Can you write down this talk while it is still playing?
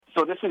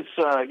So this is,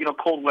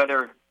 cold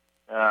weather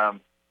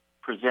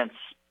presents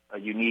a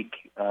unique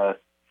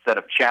set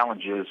of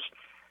challenges.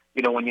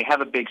 When you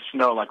have a big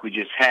snow like we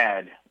just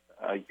had,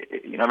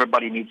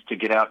 everybody needs to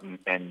get out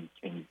and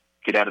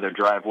get out of their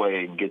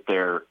driveway and get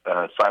their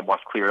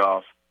sidewalks cleared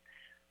off.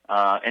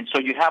 And so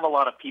you have a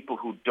lot of people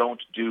who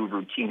don't do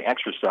routine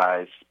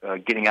exercise,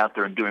 getting out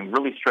there and doing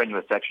really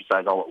strenuous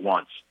exercise all at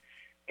once.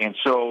 And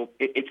so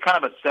it's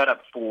kind of a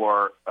setup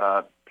for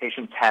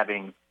patients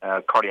having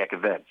cardiac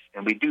events.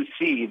 And we do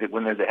see that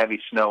when there's a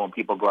heavy snow and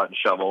people go out and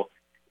shovel,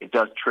 it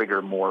does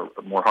trigger more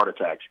heart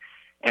attacks.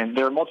 And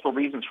there are multiple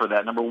reasons for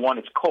that. Number one,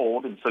 it's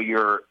cold, and so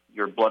your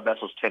blood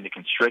vessels tend to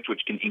constrict,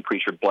 which can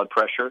increase your blood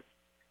pressure.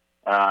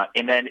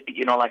 And then,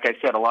 like I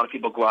said, a lot of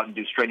people go out and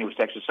do strenuous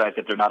exercise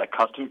that they're not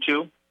accustomed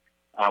to,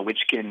 which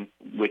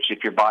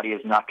if your body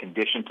is not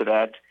conditioned to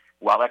that,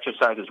 while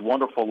exercise is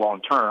wonderful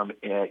long term,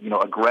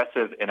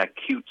 aggressive and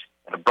acute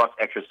and abrupt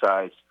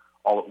exercise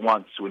all at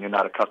once when you're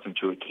not accustomed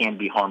to it can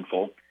be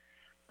harmful.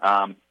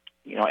 And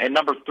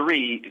number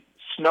three,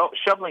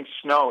 shoveling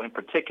snow in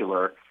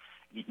particular.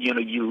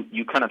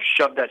 You kind of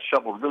shove that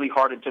shovel really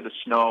hard into the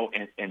snow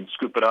and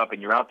scoop it up,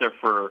 and you're out there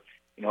for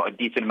a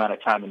decent amount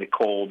of time in the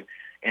cold.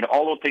 And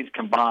all those things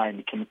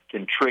combined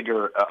can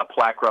trigger a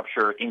plaque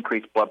rupture,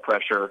 increase blood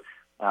pressure,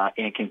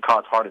 and can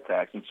cause heart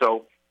attacks. And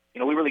so,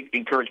 we really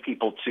encourage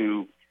people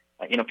to,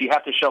 if you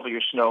have to shovel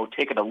your snow,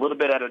 take it a little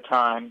bit at a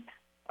time,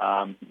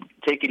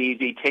 take it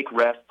easy, take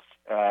rests,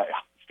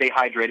 stay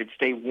hydrated,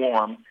 stay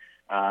warm,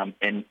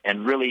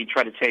 and really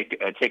try to take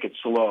it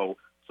slow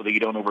so that you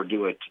don't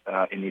overdo it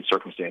in these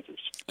circumstances.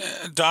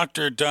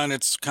 Dr. Dunn,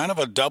 it's kind of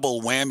a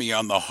double whammy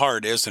on the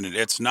heart, isn't it?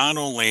 It's not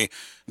only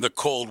the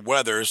cold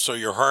weather, so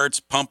your heart's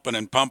pumping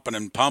and pumping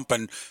and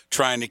pumping,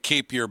 trying to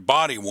keep your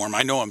body warm.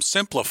 I know I'm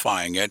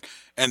simplifying it.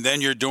 And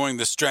then you're doing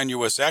the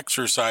strenuous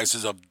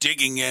exercises of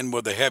digging in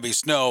with the heavy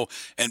snow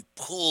and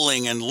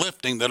pulling and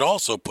lifting that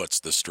also puts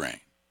the strain.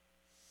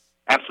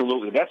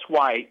 Absolutely. That's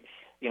why,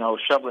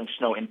 shoveling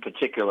snow in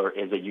particular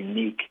is a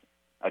unique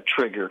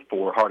trigger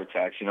for heart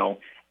attacks.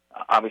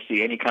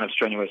 Obviously, any kind of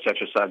strenuous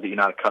exercise that you're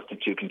not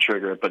accustomed to can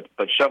trigger it,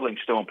 but shoveling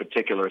snow in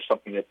particular is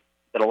something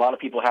that a lot of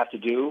people have to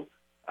do.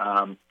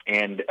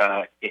 And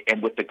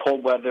with the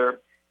cold weather,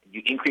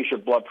 you increase your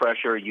blood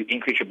pressure. You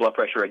increase your blood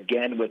pressure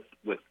again with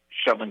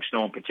shoveling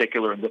snow in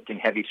particular and lifting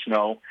heavy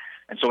snow.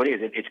 And so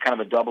it's kind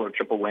of a double or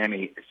triple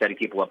whammy setting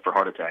people up for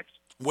heart attacks.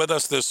 With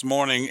us this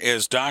morning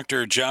is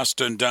Dr.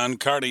 Justin Dunn,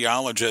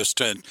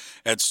 cardiologist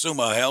at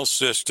Summa Health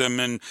System.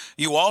 And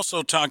you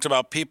also talked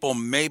about people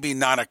maybe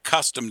not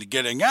accustomed to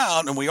getting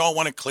out, and we all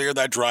want to clear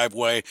that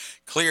driveway,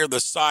 clear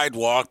the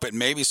sidewalk, but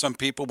maybe some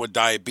people with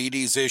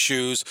diabetes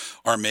issues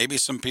or maybe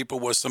some people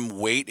with some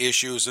weight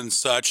issues and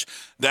such.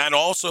 That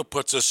also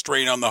puts a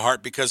strain on the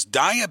heart because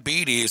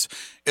diabetes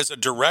is a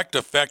direct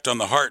effect on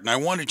the heart. And I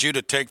wanted you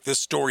to take this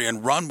story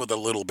and run with it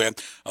a little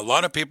bit. A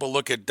lot of people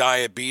look at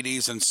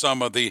diabetes and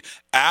some of the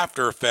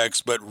after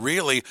effects, but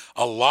really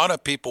a lot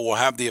of people will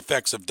have the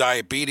effects of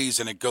diabetes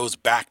and it goes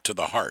back to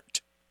the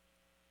heart.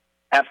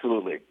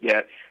 Absolutely.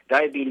 Yeah.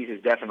 Diabetes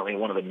is definitely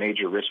one of the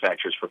major risk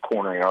factors for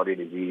coronary artery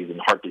disease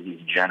and heart disease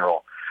in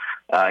general.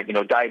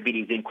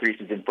 Diabetes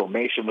increases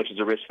inflammation, which is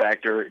a risk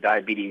factor.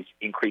 Diabetes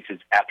increases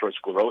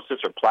atherosclerosis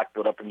or plaque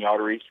buildup in the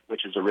arteries,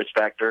 which is a risk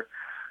factor.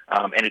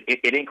 And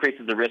it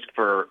increases the risk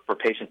for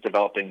patients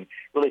developing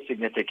really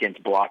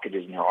significant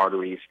blockages in their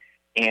arteries.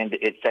 And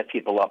it sets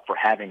people up for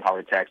having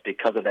heart attacks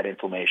because of that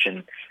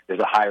inflammation.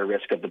 There's a higher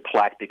risk of the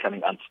plaque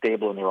becoming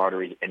unstable in their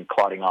arteries and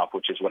clotting off,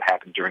 which is what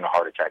happens during a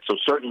heart attack. So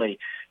certainly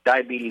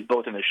diabetes,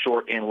 both in the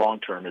short and long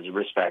term, is a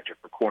risk factor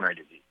for coronary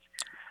disease.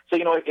 So,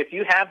 if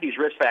you have these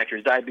risk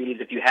factors,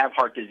 diabetes, if you have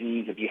heart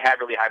disease, if you have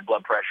really high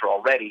blood pressure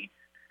already,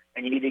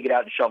 and you need to get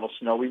out and shovel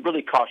snow, we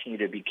really caution you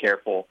to be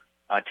careful.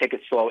 Take it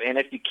slow. And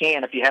if you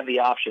have the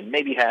option,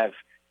 maybe have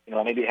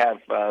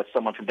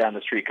someone from down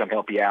the street come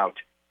help you out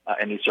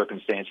in these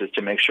circumstances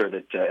to make sure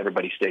that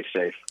everybody stays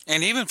safe.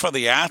 And even for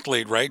the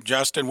athlete, right,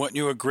 Justin, wouldn't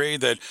you agree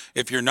that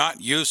if you're not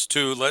used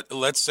to,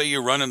 let's say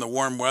you run in the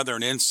warm weather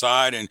and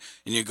inside and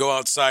you go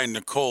outside in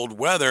the cold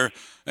weather,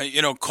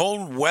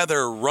 cold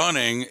weather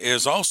running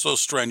is also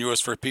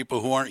strenuous for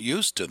people who aren't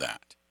used to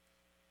that.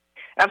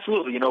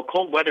 Absolutely.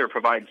 Cold weather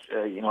provides,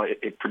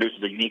 it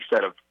produces a unique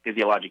set of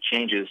physiologic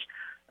changes.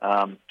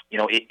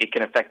 It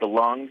can affect the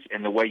lungs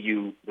and the way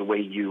you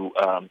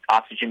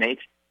oxygenate,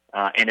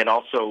 and it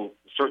also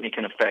certainly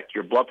can affect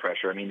your blood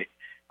pressure. I mean,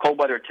 cold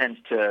weather tends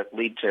to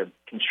lead to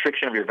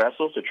constriction of your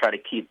vessels to try to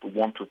keep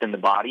warmth within the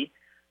body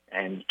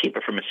and keep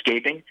it from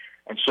escaping.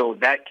 And so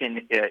that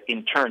can,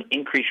 in turn,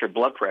 increase your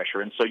blood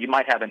pressure. And so you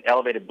might have an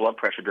elevated blood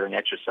pressure during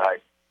exercise,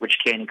 which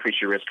can increase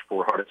your risk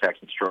for heart attacks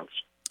and strokes.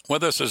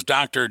 With us is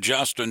Dr.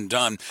 Justin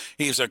Dunn.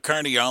 He's a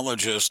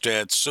cardiologist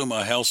at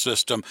Summa Health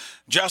System.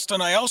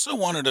 Justin, I also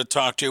wanted to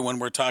talk to you when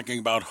we're talking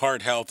about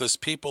heart health as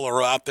people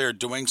are out there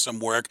doing some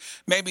work.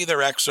 Maybe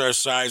they're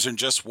exercising,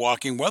 just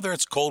walking, whether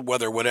it's cold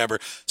weather, whatever,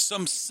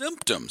 some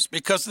symptoms.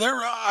 Because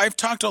I've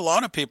talked to a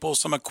lot of people,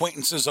 some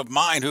acquaintances of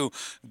mine who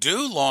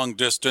do long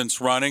distance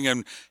running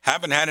and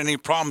haven't had any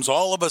problems.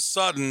 All of a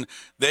sudden,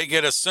 they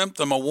get a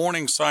symptom, a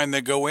warning sign.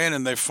 They go in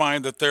and they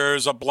find that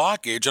there's a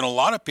blockage. And a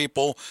lot of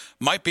people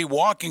might be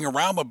walking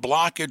around with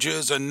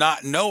blockages and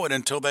not know it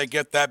until they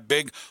get that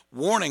big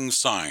warning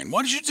sign.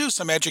 Why don't you do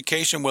some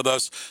education with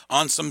us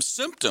on some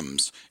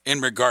symptoms in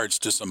regards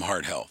to some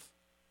heart health?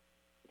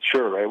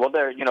 Sure, Ray. Well,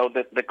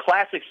 the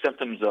classic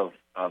symptoms of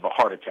a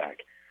heart attack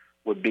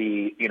would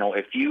be,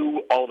 if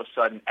you all of a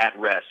sudden at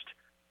rest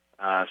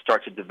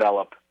start to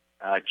develop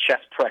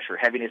chest pressure,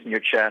 heaviness in your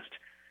chest,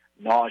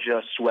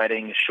 nausea,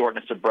 sweating,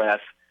 shortness of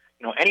breath,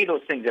 any of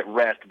those things at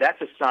rest,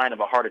 that's a sign of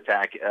a heart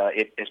attack,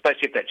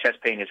 especially if that chest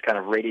pain is kind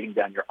of radiating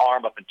down your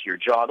arm up into your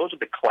jaw. Those are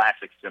the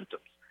classic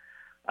symptoms.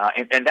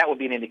 And that would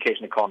be an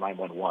indication to call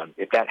 911.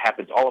 If that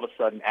happens all of a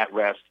sudden at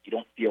rest, you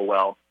don't feel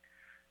well.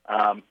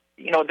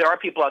 There are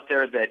people out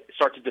there that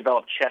start to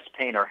develop chest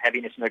pain or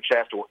heaviness in their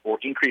chest or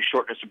increased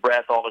shortness of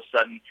breath all of a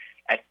sudden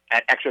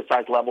at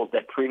exercise levels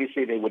that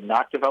previously they would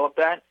not develop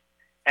that.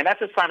 And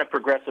that's a sign of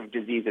progressive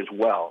disease as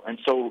well. And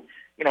so,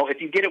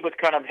 if you get it with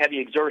kind of heavy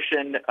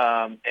exertion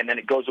and then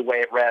it goes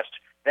away at rest,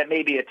 that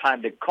may be a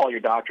time to call your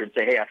doctor and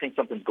say, hey, I think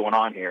something's going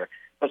on here.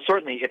 But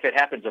certainly if it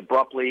happens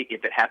abruptly,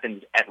 if it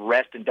happens at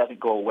rest and doesn't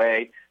go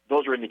away,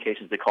 those are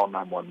indications to call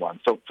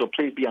 911. So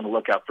please be on the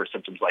lookout for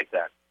symptoms like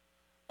that.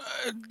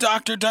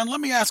 Dr. Dunn, let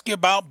me ask you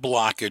about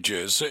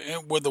blockages.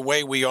 With the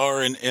way we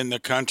are in the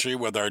country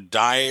with our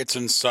diets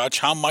and such,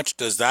 how much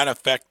does that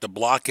affect the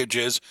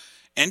blockages?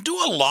 And do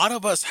a lot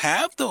of us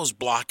have those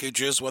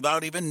blockages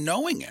without even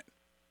knowing it?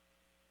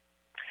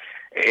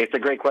 It's a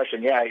great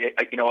question. Yeah,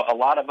 a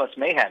lot of us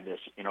may have this.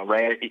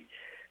 Ray,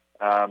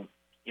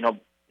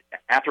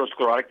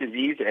 atherosclerotic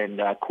disease and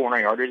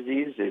coronary artery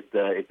disease is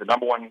the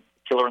number one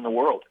killer in the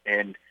world,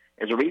 and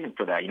there's a reason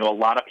for that. A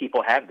lot of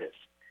people have this,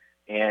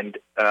 and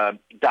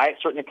diet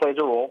certainly plays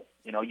a role.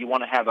 You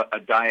want to have a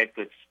diet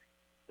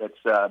that's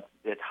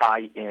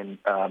high in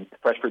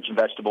fresh fruits and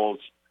vegetables,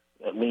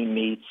 lean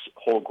meats,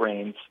 whole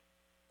grains.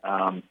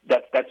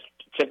 That's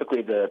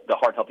typically the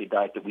heart healthy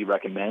diet that we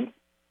recommend.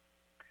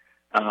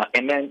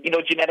 And then,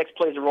 genetics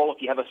plays a role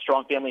if you have a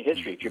strong family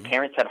history. If your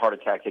parents had heart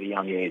attacks at a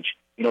young age,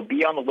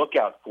 be on the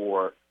lookout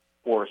for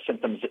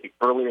symptoms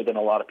earlier than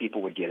a lot of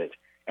people would get it.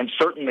 And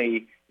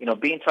certainly,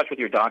 be in touch with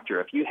your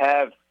doctor. If you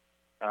have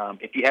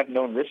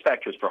known risk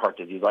factors for heart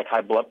disease, like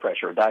high blood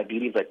pressure or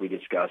diabetes, like we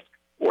discussed,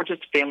 or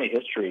just family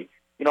history,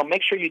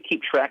 make sure you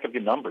keep track of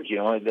your numbers.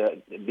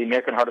 The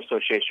American Heart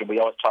Association, we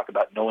always talk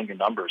about knowing your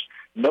numbers.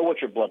 Know what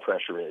your blood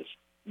pressure is.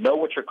 Know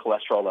what your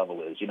cholesterol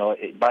level is.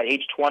 By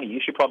age 20, you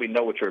should probably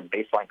know what your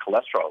baseline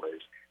cholesterol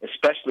is,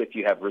 especially if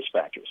you have risk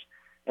factors.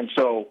 And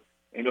so,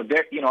 and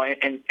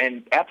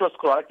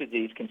atherosclerotic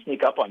disease can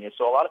sneak up on you.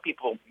 So a lot of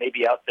people may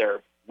be out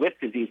there with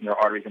disease in their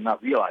arteries and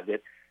not realize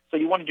it. So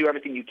you want to do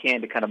everything you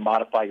can to kind of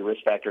modify your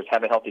risk factors,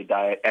 have a healthy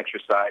diet,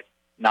 exercise,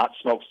 not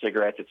smoke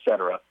cigarettes,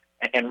 etc.,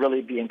 and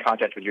really be in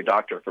contact with your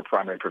doctor for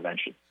primary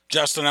prevention.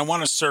 Justin, I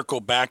want to circle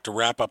back to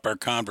wrap up our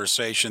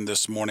conversation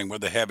this morning with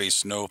the heavy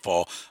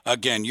snowfall.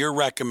 Again, your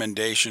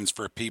recommendations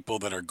for people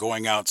that are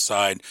going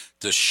outside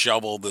to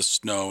shovel the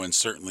snow and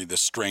certainly the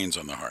strains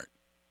on the heart.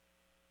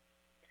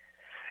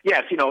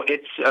 Yes,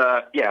 it's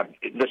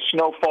the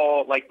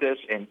snowfall like this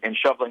and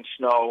shoveling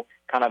snow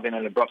kind of in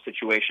an abrupt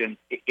situation.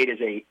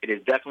 It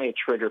is definitely a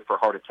trigger for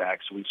heart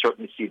attacks. We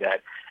certainly see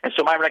that. And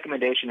so my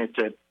recommendation is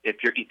if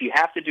you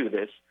have to do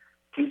this,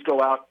 please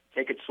go out,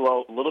 take it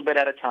slow, a little bit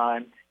at a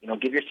time.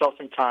 Give yourself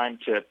some time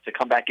to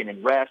come back in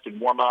and rest and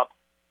warm up,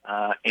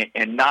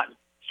 and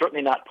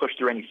certainly not push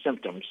through any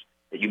symptoms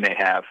that you may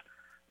have.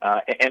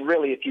 And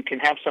really, if you can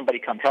have somebody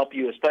come help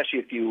you, especially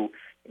if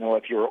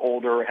you're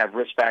older, have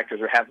risk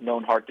factors, or have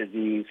known heart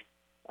disease,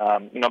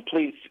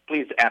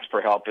 please ask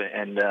for help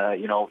and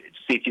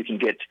see if you can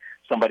get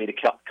somebody to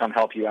come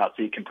help you out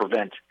so you can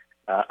prevent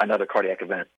another cardiac event.